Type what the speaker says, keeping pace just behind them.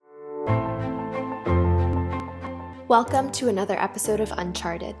Welcome to another episode of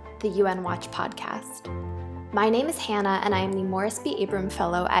Uncharted, the UN Watch podcast. My name is Hannah, and I am the Morris B. Abram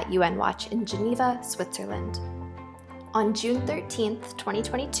Fellow at UN Watch in Geneva, Switzerland. On June 13th,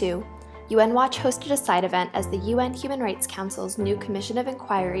 2022, UN Watch hosted a side event as the UN Human Rights Council's new Commission of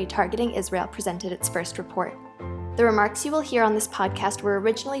Inquiry targeting Israel presented its first report. The remarks you will hear on this podcast were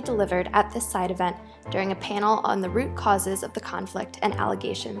originally delivered at this side event during a panel on the root causes of the conflict and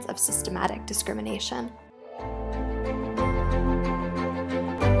allegations of systematic discrimination.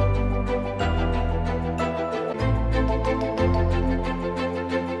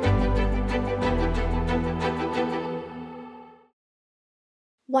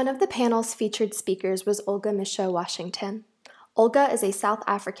 One of the panel's featured speakers was Olga Michaud-Washington. Olga is a South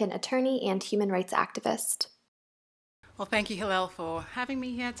African attorney and human rights activist. Well, thank you, Hillel, for having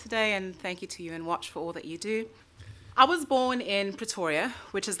me here today, and thank you to UN Watch for all that you do. I was born in Pretoria,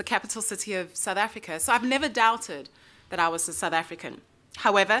 which is the capital city of South Africa, so I've never doubted that I was a South African.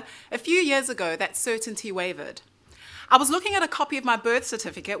 However, a few years ago, that certainty wavered. I was looking at a copy of my birth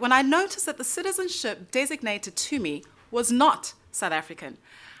certificate when I noticed that the citizenship designated to me was not South African.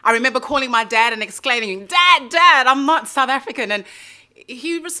 I remember calling my dad and exclaiming, Dad, I'm not South African. And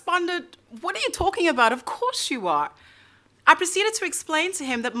he responded, "What are you talking about? Of course you are." I proceeded to explain to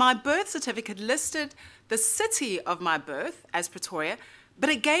him that my birth certificate listed the city of my birth as Pretoria, but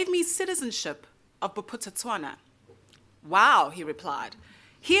it gave me citizenship of Bophuthatswana. "Wow," he replied.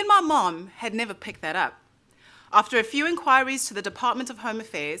 He and my mom had never picked that up. After a few inquiries to the Department of Home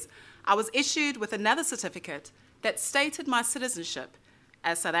Affairs, I was issued with another certificate that stated my citizenship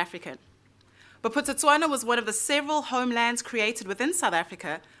as South African. Bophuthatswana was one of the several homelands created within South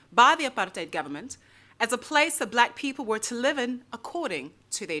Africa by the apartheid government as a place that black people were to live in according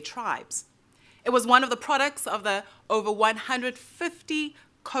to their tribes. It was one of the products of the over 150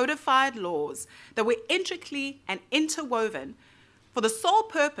 codified laws that were intricately and interwoven for the sole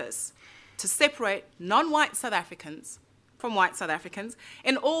purpose to separate non-white South Africans from white South Africans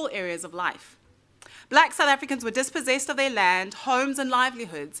in all areas of life. Black South Africans were dispossessed of their land, homes, and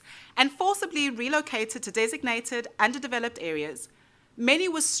livelihoods, and forcibly relocated to designated underdeveloped areas. Many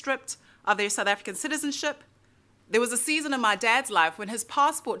were stripped of their South African citizenship. There was a season in my dad's life when his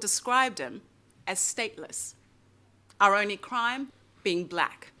passport described him as stateless, our only crime being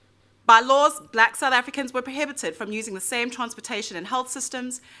black. By laws, black South Africans were prohibited from using the same transportation and health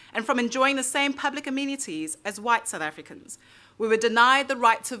systems and from enjoying the same public amenities as white South Africans. We were denied the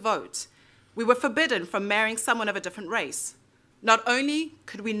right to vote. We were forbidden from marrying someone of a different race. Not only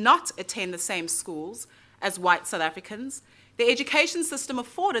could we not attend the same schools as white South Africans, the education system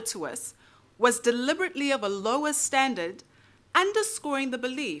afforded to us was deliberately of a lower standard, underscoring the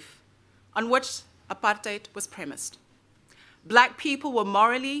belief on which apartheid was premised. Black people were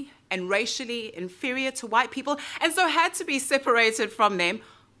morally and racially inferior to white people and so had to be separated from them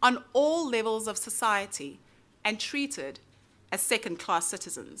on all levels of society and treated as second-class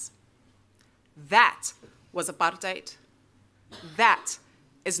citizens. That was apartheid. That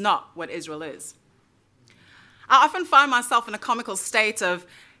is not what Israel is. I often find myself in a comical state of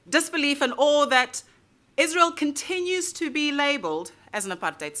disbelief and awe that Israel continues to be labeled as an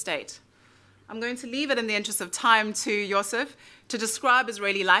apartheid state. I'm going to leave it in the interest of time to Yosef to describe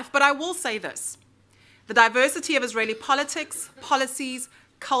Israeli life, but I will say this. The diversity of Israeli politics, policies,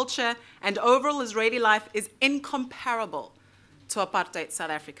 culture, and overall Israeli life is incomparable to apartheid South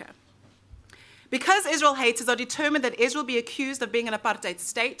Africa. Because Israel haters are determined that Israel be accused of being an apartheid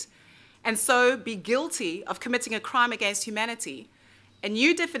state and so be guilty of committing a crime against humanity, a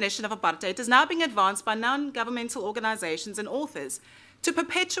new definition of apartheid is now being advanced by non-governmental organizations and authors to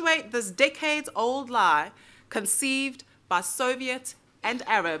perpetuate this decades-old lie conceived by Soviet and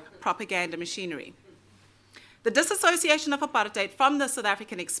Arab propaganda machinery. The disassociation of apartheid from the South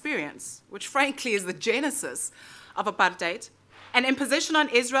African experience, which frankly is the genesis of apartheid, and imposition on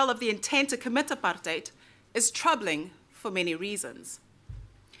Israel of the intent to commit apartheid is troubling for many reasons.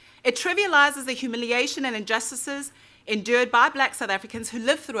 It trivializes the humiliation and injustices endured by black South Africans who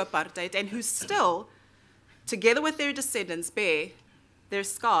lived through apartheid and who still, together with their descendants, bear their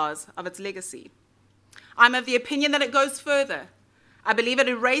scars of its legacy. I'm of the opinion that it goes further. I believe it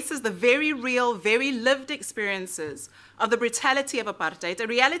erases the very real, very lived experiences of the brutality of apartheid, a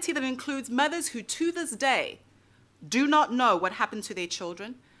reality that includes mothers who to this day do not know what happened to their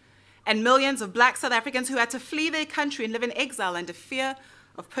children, and millions of black South Africans who had to flee their country and live in exile under fear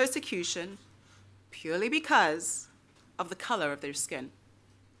of persecution purely because of the color of their skin.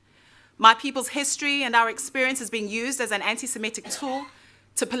 My people's history and our experience is being used as an anti-Semitic tool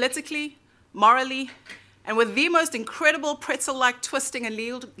to politically, morally, and with the most incredible pretzel-like twisting and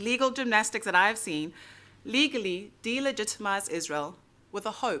legal gymnastics that I have seen, legally delegitimize Israel with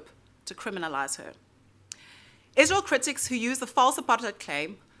a hope to criminalize her. Israel critics who use the false apartheid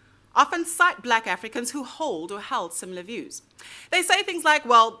claim often cite black Africans who hold or held similar views. They say things like,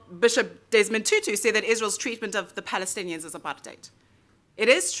 well, Bishop Desmond Tutu said that Israel's treatment of the Palestinians is apartheid. It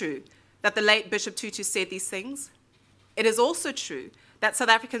is true that the late Bishop Tutu said these things. It is also true that South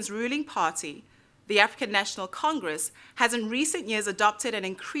Africa's ruling party, the African National Congress, has in recent years adopted an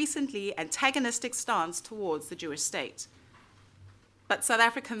increasingly antagonistic stance towards the Jewish state. But South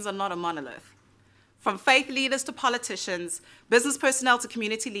Africans are not a monolith. From faith leaders to politicians, business personnel to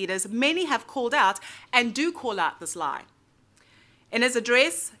community leaders, many have called out and do call out this lie. In his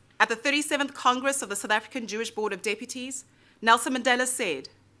address at the 37th Congress of the South African Jewish Board of Deputies, Nelson Mandela said,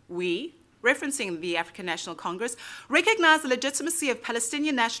 "We," referencing the African National Congress, "recognize the legitimacy of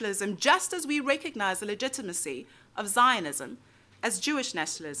Palestinian nationalism just as we recognize the legitimacy of Zionism as Jewish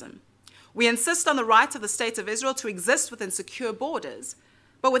nationalism. We insist on the right of the State of Israel to exist within secure borders,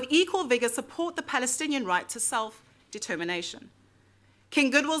 but with equal vigor support the Palestinian right to self-determination." King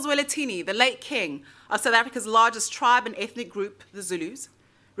Goodwill Zwelithini, the late king of South Africa's largest tribe and ethnic group, the Zulus,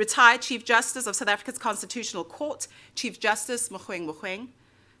 retired Chief Justice of South Africa's Constitutional Court, Chief Justice Mogoeng Mogoeng,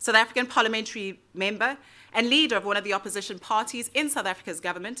 South African parliamentary member and leader of one of the opposition parties in South Africa's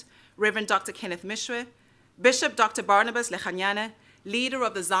government, Reverend Dr. Kenneth Mishwe, Bishop Dr. Barnabas Lechanyane, leader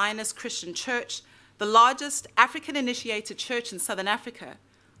of the Zionist Christian Church, the largest African-initiated church in Southern Africa,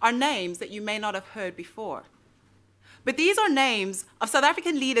 are names that you may not have heard before. But these are names of South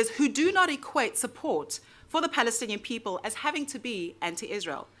African leaders who do not equate support for the Palestinian people as having to be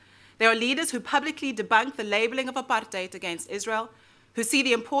anti-Israel. They are leaders who publicly debunk the labeling of apartheid against Israel, who see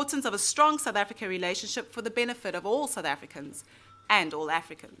the importance of a strong South Africa relationship for the benefit of all South Africans and all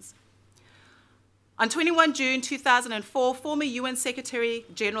Africans. On 21 June 2004, former UN Secretary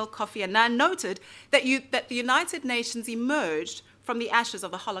General Kofi Annan noted that the United Nations emerged from the ashes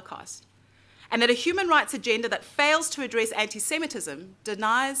of the Holocaust, and that a human rights agenda that fails to address anti-Semitism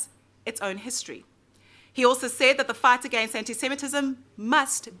denies its own history. He also said that the fight against anti-Semitism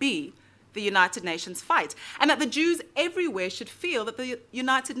must be the United Nations fight, and that the Jews everywhere should feel that the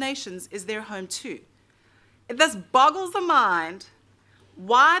United Nations is their home too. It thus boggles the mind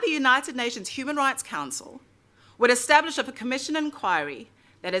why the United Nations Human Rights Council would establish a commission inquiry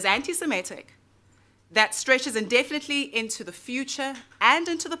that is anti-Semitic, that stretches indefinitely into the future and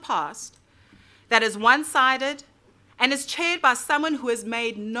into the past, that is one-sided, and is chaired by someone who has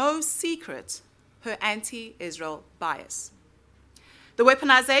made no secret her anti-Israel bias. The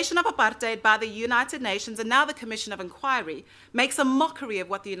weaponization of apartheid by the United Nations and now the Commission of Inquiry makes a mockery of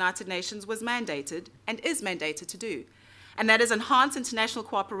what the United Nations was mandated and is mandated to do, and that is enhance international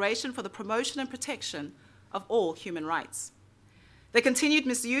cooperation for the promotion and protection of all human rights. The continued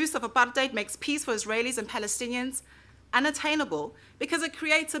misuse of apartheid makes peace for Israelis and Palestinians unattainable because it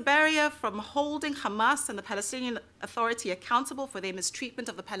creates a barrier from holding Hamas and the Palestinian Authority accountable for their mistreatment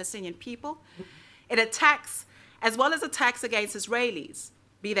of the Palestinian people. It attacks, as well as attacks against Israelis,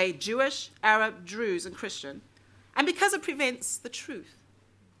 be they Jewish, Arab, Druze, and Christian, and because it prevents the truth.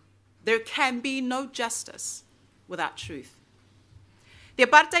 There can be no justice without truth. The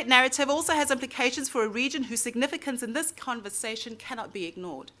apartheid narrative also has implications for a region whose significance in this conversation cannot be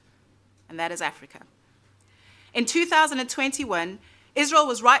ignored, and that is Africa. In 2021, Israel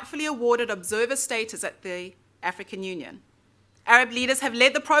was rightfully awarded observer status at the African Union. Arab leaders have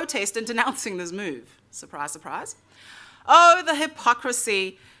led the protest in denouncing this move. Surprise, surprise. Oh, the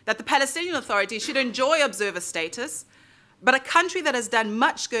hypocrisy that the Palestinian Authority should enjoy observer status, but a country that has done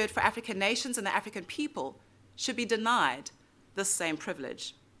much good for African nations and the African people should be denied this same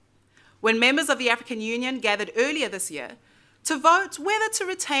privilege. When members of the African Union gathered earlier this year to vote whether to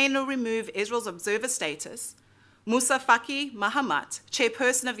retain or remove Israel's observer status, Moussa Faki Mahamat,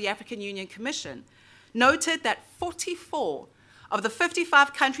 chairperson of the African Union Commission, noted that 44 of the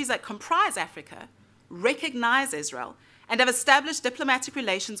 55 countries that comprise Africa recognize Israel and have established diplomatic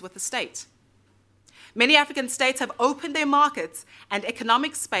relations with the state. Many African states have opened their markets and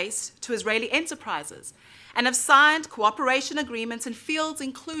economic space to Israeli enterprises and have signed cooperation agreements in fields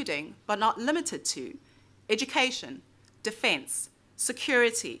including, but not limited to, education, defense,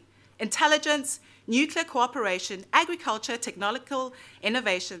 security, intelligence, nuclear cooperation, agriculture, technological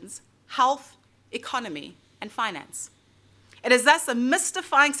innovations, health, economy, and finance. It is thus a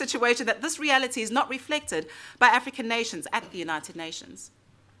mystifying situation that this reality is not reflected by African nations at the United Nations.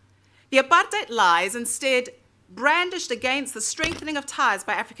 The apartheid lie is instead brandished against the strengthening of ties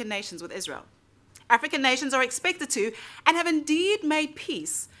by African nations with Israel. African nations are expected to, and have indeed made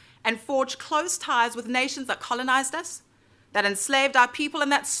peace and forged close ties with nations that colonized us, that enslaved our people,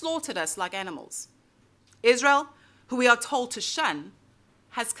 and that slaughtered us like animals. Israel, who we are told to shun,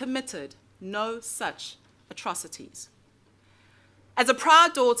 has committed no such atrocities. As a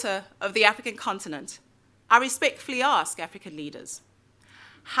proud daughter of the African continent, I respectfully ask African leaders,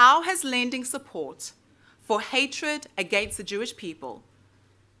 how has lending support for hatred against the Jewish people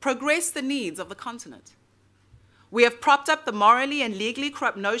progressed the needs of the continent? We have propped up the morally and legally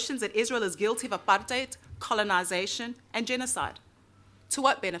corrupt notions that Israel is guilty of apartheid, colonization, and genocide. To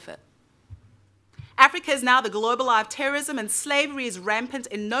what benefit? Africa is now the global eye of terrorism, and slavery is rampant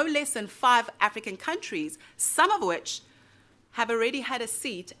in no less than 5 African countries, some of which have already had a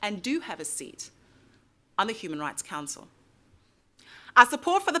seat and do have a seat on the Human Rights Council. Our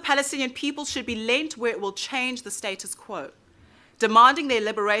support for the Palestinian people should be lent where it will change the status quo, demanding their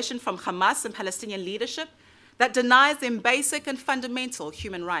liberation from Hamas and Palestinian leadership that denies them basic and fundamental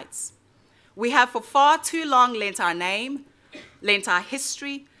human rights. We have for far too long lent our name, lent our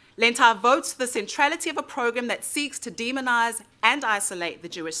history, lent our votes to the centrality of a program that seeks to demonize and isolate the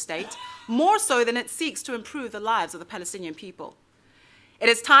Jewish state, more so than it seeks to improve the lives of the Palestinian people. It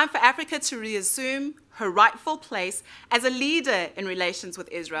is time for Africa to reassume her rightful place as a leader in relations with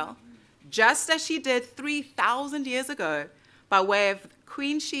Israel, just as she did 3,000 years ago by way of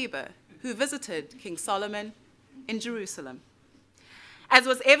Queen Sheba, who visited King Solomon in Jerusalem. As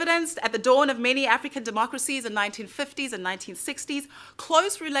was evidenced at the dawn of many African democracies in the 1950s and 1960s,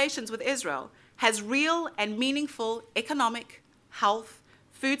 close relations with Israel has real and meaningful economic, health,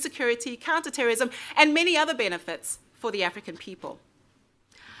 food security, counterterrorism, and many other benefits for the African people.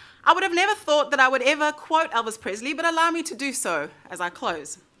 I would have never thought that I would ever quote Elvis Presley, but allow me to do so as I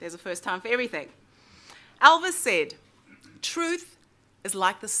close. There's a first time for everything. Elvis said, "Truth is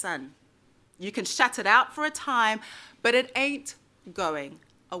like the sun. You can shut it out for a time, but it ain't going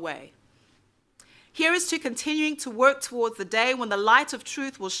away." Here is to continuing to work towards the day when the light of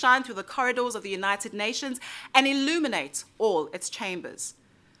truth will shine through the corridors of the United Nations and illuminate all its chambers.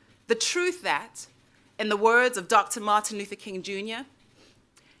 The truth that, in the words of Dr. Martin Luther King Jr.,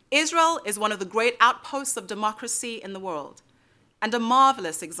 Israel is one of the great outposts of democracy in the world and a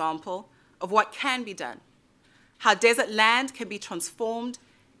marvelous example of what can be done, how desert land can be transformed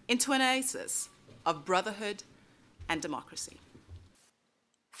into an oasis of brotherhood and democracy.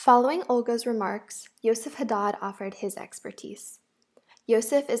 Following Olga's remarks, Yosef Haddad offered his expertise.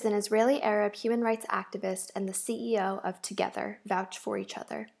 Yosef is an Israeli Arab human rights activist and the CEO of Together, Vouch for Each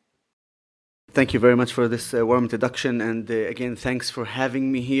Other. Thank you very much for this warm introduction, and again, thanks for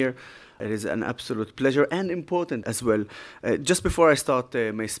having me here. It is an absolute pleasure and important as well. Just before I start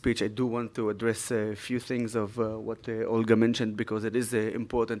my speech, I do want to address a few things of what Olga mentioned, because it is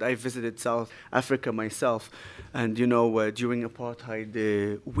important. I visited South Africa myself, and during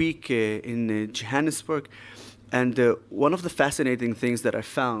apartheid week in Johannesburg, and one of the fascinating things that I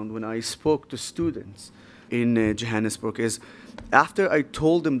found when I spoke to students in Johannesburg is, after I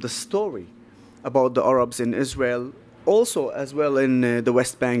told them the story about the Arabs in Israel, also as well in the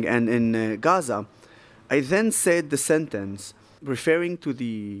West Bank and in Gaza, I then said the sentence referring to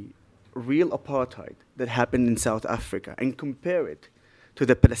the real apartheid that happened in South Africa and compare it to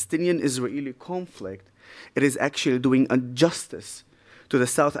the Palestinian-Israeli conflict. It is actually doing injustice to the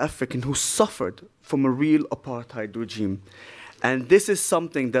South African who suffered from a real apartheid regime. And this is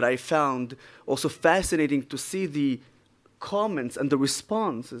something that I found also fascinating, to see the comments and the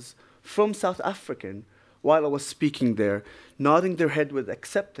responses from South African while I was speaking there, nodding their head with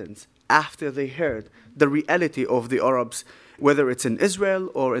acceptance after they heard the reality of the Arabs, whether it's in Israel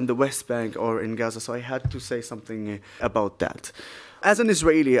or in the West Bank or in Gaza. So I had to say something about that. As an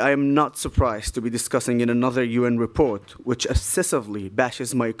Israeli, I am not surprised to be discussing in another UN report which obsessively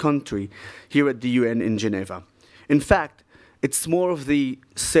bashes my country here at the UN in Geneva. In fact, it's more of the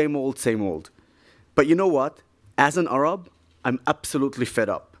same old, same old. But you know what? As an Arab, I'm absolutely fed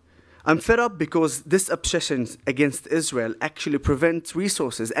up. I'm fed up because this obsession against Israel actually prevents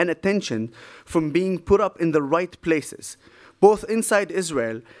resources and attention from being put up in the right places, both inside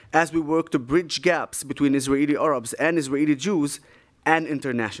Israel as we work to bridge gaps between Israeli Arabs and Israeli Jews, and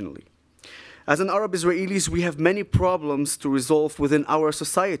internationally. As an Arab Israelis, we have many problems to resolve within our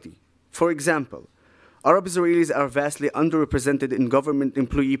society. For example, Arab Israelis are vastly underrepresented in government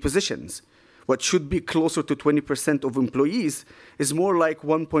employee positions. What should be closer to 20% of employees is more like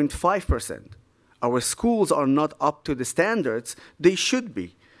 1.5%. Our schools are not up to the standards they should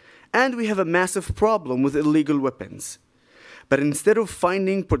be. And we have a massive problem with illegal weapons. But instead of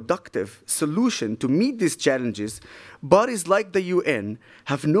finding productive solution to meet these challenges, bodies like the UN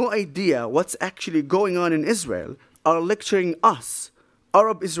have no idea what's actually going on in Israel, are lecturing us,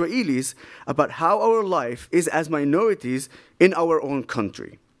 Arab Israelis, about how our life is as minorities in our own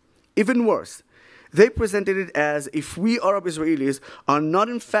country. Even worse, They presented it as if we Arab Israelis are not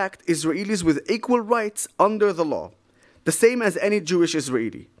in fact Israelis with equal rights under the law, the same as any Jewish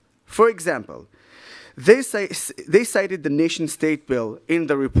Israeli. For example, they cited the nation-state bill in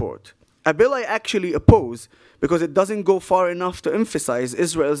the report, a bill I actually oppose because it doesn't go far enough to emphasize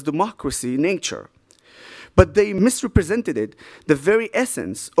Israel's democracy nature. But they misrepresented it, the very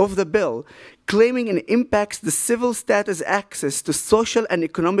essence of the bill, claiming it impacts the civil status access to social and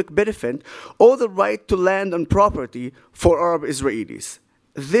economic benefit or the right to land and property for Arab Israelis.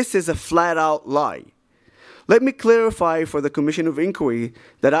 This is a flat-out lie. Let me clarify for the Commission of Inquiry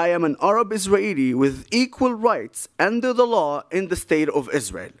that I am an Arab Israeli with equal rights under the law in the State of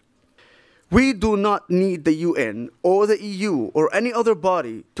Israel. We do not need the UN or the EU or any other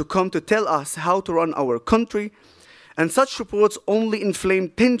body to come to tell us how to run our country, and such reports only inflame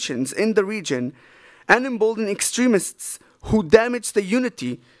tensions in the region and embolden extremists who damage the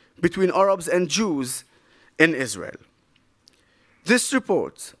unity between Arabs and Jews in Israel. This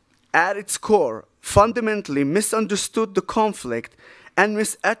report, at its core, fundamentally misunderstood the conflict and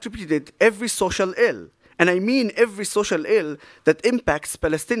misattributed every social ill, and I mean every social ill that impacts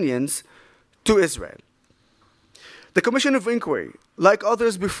Palestinians, to Israel. The Commission of Inquiry, like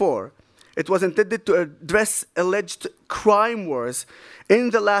others before, it was intended to address alleged crime wars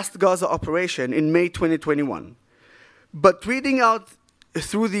in the last Gaza operation in May 2021. But reading out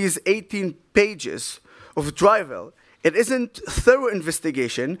through these 18 pages of Drivel, it isn't thorough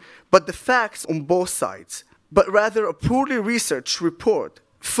investigation, but the facts on both sides, but rather a poorly researched report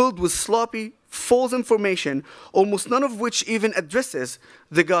filled with sloppy, false information, almost none of which even addresses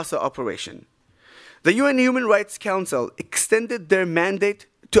the Gaza operation. The UN Human Rights Council extended their mandate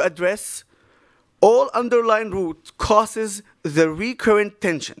to address all underlying root causes the recurrent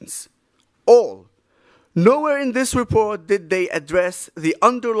tensions. All. Nowhere in this report did they address the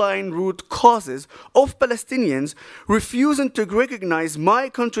underlying root causes of Palestinians refusing to recognize my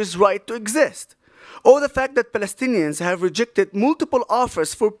country's right to exist, or the fact that Palestinians have rejected multiple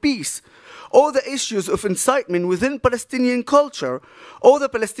offers for peace, or the issues of incitement within Palestinian culture, or the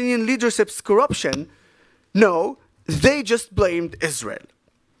Palestinian leadership's corruption. No, they just blamed Israel.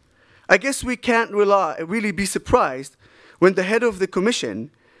 I guess we can't really be surprised when the head of the commission,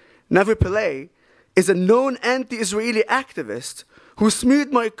 Navi Pillay, is a known anti-Israeli activist who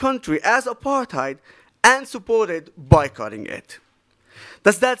smeared my country as apartheid and supported boycotting it.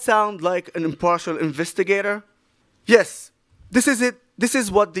 Does that sound like an impartial investigator? Yes, this is it. This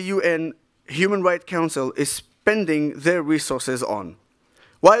is what the UN Human Rights Council is spending their resources on.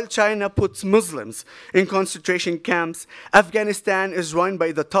 While China puts Muslims in concentration camps, Afghanistan is run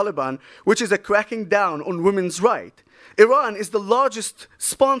by the Taliban, which is a cracking down on women's rights. Iran is the largest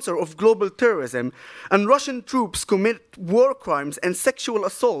sponsor of global terrorism, and Russian troops commit war crimes and sexual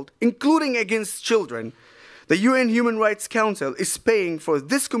assault, including against children. The UN Human Rights Council is paying for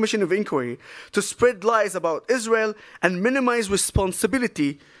this Commission of Inquiry to spread lies about Israel and minimize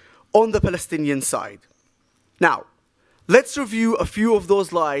responsibility on the Palestinian side. Now, let's review a few of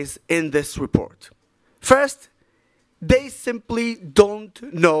those lies in this report. First, they simply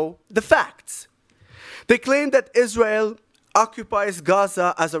don't know the facts. They claim that Israel occupies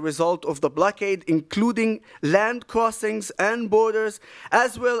Gaza as a result of the blockade, including land crossings and borders,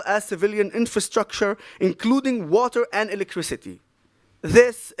 as well as civilian infrastructure, including water and electricity.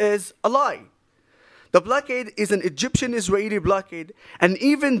 This is a lie. The blockade is an Egyptian-Israeli blockade, and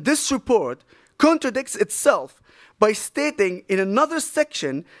even this report contradicts itself by stating in another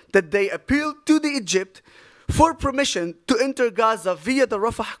section that they appealed to Egypt for permission to enter Gaza via the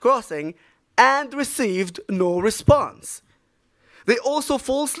Rafah crossing and received no response. They also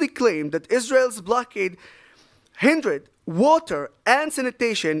falsely claimed that Israel's blockade hindered water and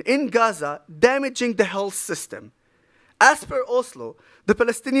sanitation in Gaza, damaging the health system. As per Oslo, the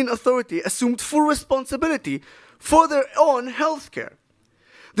Palestinian Authority assumed full responsibility for their own health care.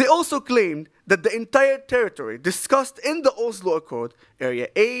 They also claimed that the entire territory discussed in the Oslo Accord, Area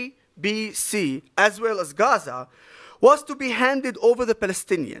A, B, C, as well as Gaza, was to be handed over the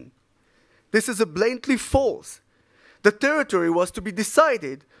Palestinian. This is blatantly false. The territory was to be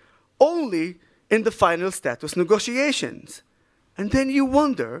decided only in the final status negotiations. And then you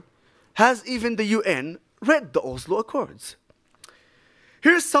wonder, has even the UN read the Oslo Accords?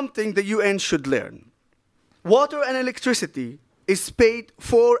 Here's something the UN should learn. Water and electricity is paid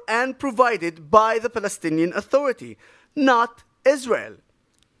for and provided by the Palestinian Authority, not Israel.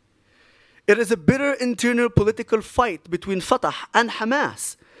 It is a bitter internal political fight between Fatah and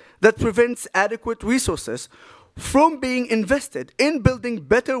Hamas that prevents adequate resources from being invested in building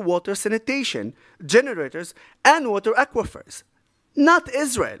better water sanitation, generators, and water aquifers, not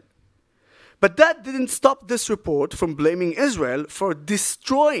Israel. But that didn't stop this report from blaming Israel for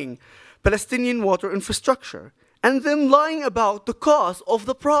destroying Palestinian water infrastructure and then lying about the cause of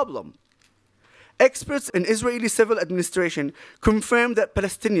the problem. Experts in Israeli civil administration confirm that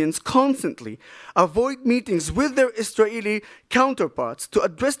Palestinians constantly avoid meetings with their Israeli counterparts to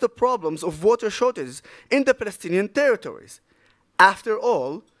address the problems of water shortages in the Palestinian territories. After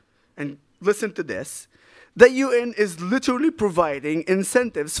all, and listen to this, the UN is literally providing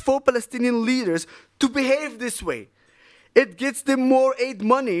incentives for Palestinian leaders to behave this way. It gets them more aid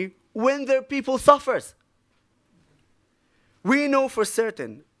money when their people suffers. We know for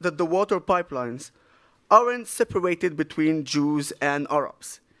certain that the water pipelines aren't separated between Jews and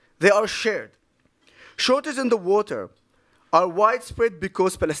Arabs. They are shared. Shortages in the water are widespread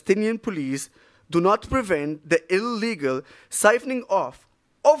because Palestinian police do not prevent the illegal siphoning off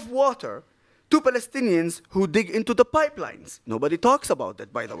of water to Palestinians who dig into the pipelines. Nobody talks about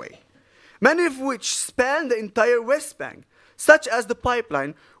that, by the way. Many of which span the entire West Bank, such as the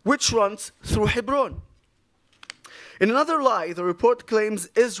pipeline which runs through Hebron. In another lie, the report claims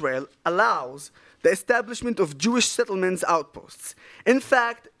Israel allows the establishment of Jewish settlements outposts. In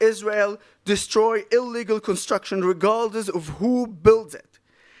fact, Israel destroys illegal construction regardless of who builds it.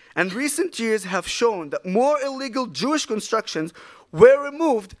 And recent years have shown that more illegal Jewish constructions were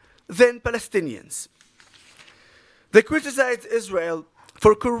removed than Palestinians. They criticized Israel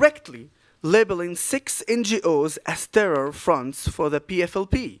for correctly labeling 6 NGOs as terror fronts for the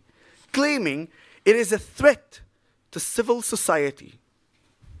PFLP, claiming it is a threat to civil society.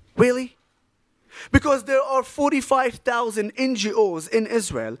 Really? Because there are 45,000 NGOs in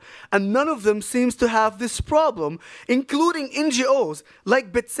Israel, and none of them seems to have this problem, including NGOs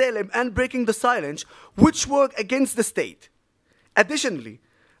like B'Tselem and Breaking the Silence, which work against the state. Additionally,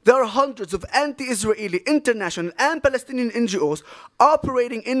 there are hundreds of anti-Israeli international and Palestinian NGOs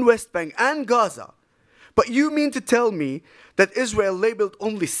operating in West Bank and Gaza. But you mean to tell me that Israel labeled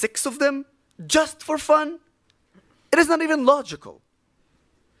only 6 of them just for fun? It is not even logical.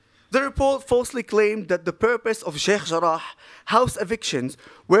 The report falsely claimed that the purpose of Sheikh Jarrah house evictions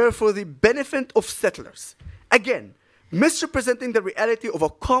were for the benefit of settlers. Again, misrepresenting the reality of a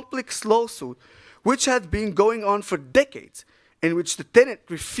complex lawsuit which had been going on for decades, in which the tenant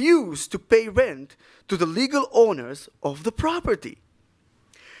refused to pay rent to the legal owners of the property.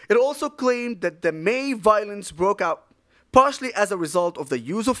 It also claimed that the May violence broke out partially as a result of the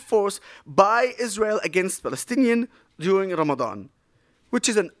use of force by Israel against Palestinians during Ramadan, which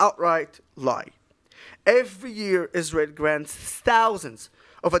is an outright lie. Every year, Israel grants thousands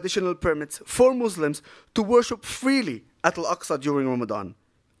of additional permits for Muslims to worship freely at Al-Aqsa during Ramadan,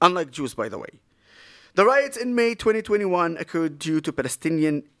 unlike Jews, by the way. The riots in May 2021 occurred due to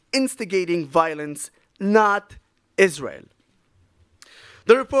Palestinian instigating violence, not Israel.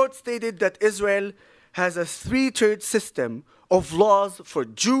 The report stated that Israel has a 3-tiered system of laws for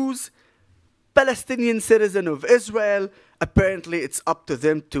Jews, Palestinian citizens of Israel, apparently it's up to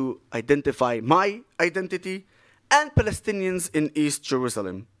them to identify my identity, and Palestinians in East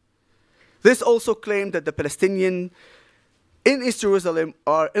Jerusalem. This also claimed that the Palestinians in East Jerusalem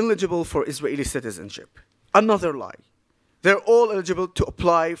are eligible for Israeli citizenship. Another lie. They're all eligible to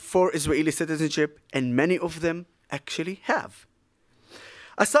apply for Israeli citizenship, and many of them actually have.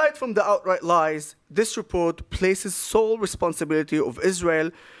 Aside from the outright lies, this report places sole responsibility of Israel,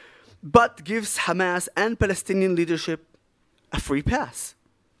 but gives Hamas and Palestinian leadership a free pass.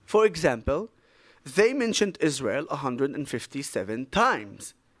 For example, they mentioned Israel 157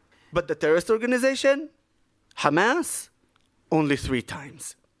 times, but the terrorist organization, Hamas, only 3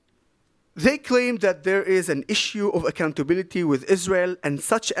 times. They claim that there is an issue of accountability with Israel, and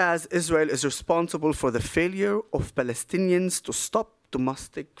such as Israel is responsible for the failure of Palestinians to stop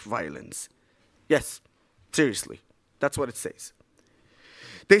domestic violence. Yes, seriously, that's what it says.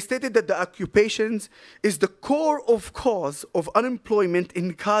 They stated that the occupations is the core of cause of unemployment in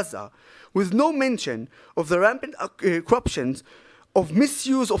Gaza, with no mention of the rampant corruptions, of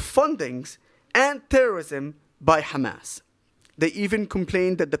misuse of fundings, and terrorism by Hamas. They even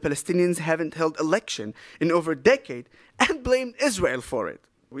complained that the Palestinians haven't held election in over a decade and blamed Israel for it.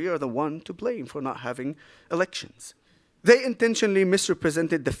 We are the one to blame for not having elections. They intentionally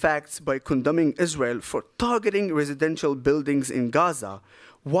misrepresented the facts by condemning Israel for targeting residential buildings in Gaza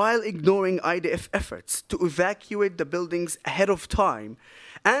while ignoring IDF efforts to evacuate the buildings ahead of time,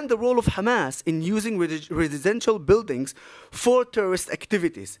 and the role of Hamas in using residential buildings for terrorist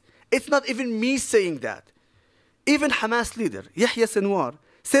activities. It's not even me saying that. Even Hamas leader Yahya Sinwar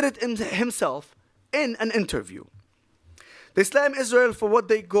said it himself in an interview. They slam Israel for what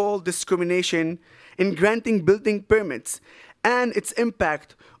they call discrimination in granting building permits and its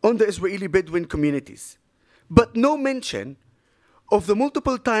impact on the Israeli Bedouin communities. But no mention of the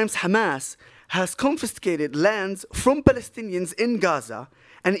multiple times Hamas has confiscated lands from Palestinians in Gaza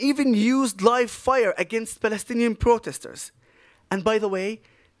and even used live fire against Palestinian protesters. And by the way,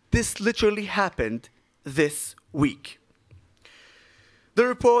 this literally happened this week. The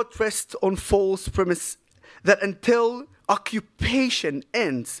report rests on false premise that until occupation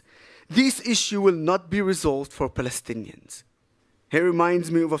ends, this issue will not be resolved for Palestinians. It reminds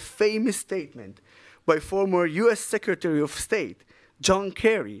me of a famous statement by former US Secretary of State, John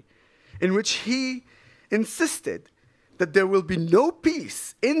Kerry, in which he insisted that there will be no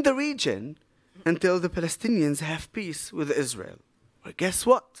peace in the region until the Palestinians have peace with Israel. Well, guess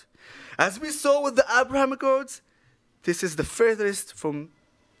what? As we saw with the Abraham Accords, this is the furthest from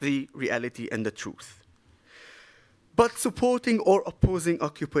the reality and the truth. But supporting or opposing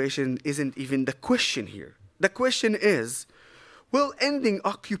occupation isn't even the question here. The question is, will ending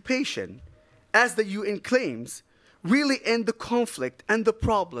occupation, as the UN claims, really end the conflict and the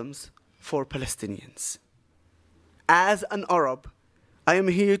problems for Palestinians? As an Arab, I am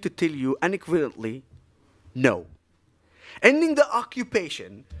here to tell you unequivocally, no. Ending the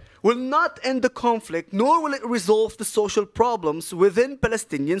occupation will not end the conflict, nor will it resolve the social problems within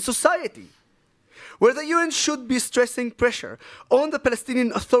Palestinian society. Where the UN should be stressing pressure on the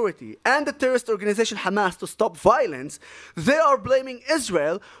Palestinian Authority and the terrorist organization Hamas to stop violence, they are blaming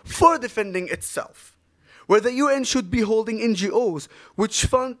Israel for defending itself. Where the UN should be holding NGOs which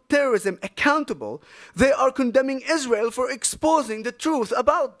fund terrorism accountable, they are condemning Israel for exposing the truth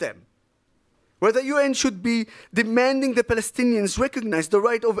about them. Where the UN should be demanding the Palestinians recognize the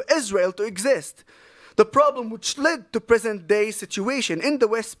right of Israel to exist, the problem which led to present-day situation in the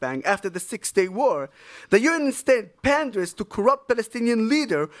West Bank after the Six-Day War, the UN instead panders to corrupt Palestinian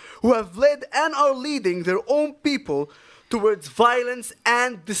leaders who have led and are leading their own people towards violence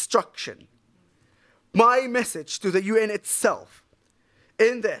and destruction. My message to the UN itself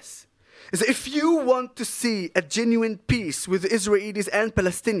in this is, if you want to see a genuine peace with Israelis and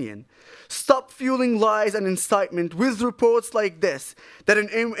Palestinians, stop fueling lies and incitement with reports like this that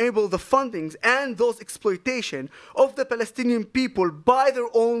enable the fundings and those exploitation of the Palestinian people by their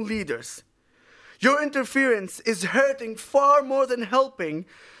own leaders. Your interference is hurting far more than helping.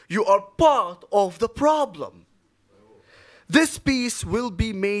 You are part of the problem. This peace will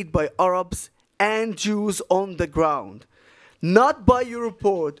be made by Arabs and Jews on the ground, not by your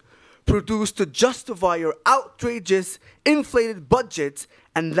report produced to justify your outrageous, inflated budgets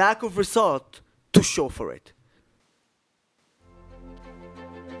and lack of result to show for it.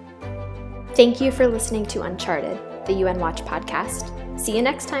 Thank you for listening to Uncharted, the UN Watch podcast. See you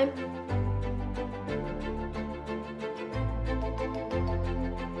next time.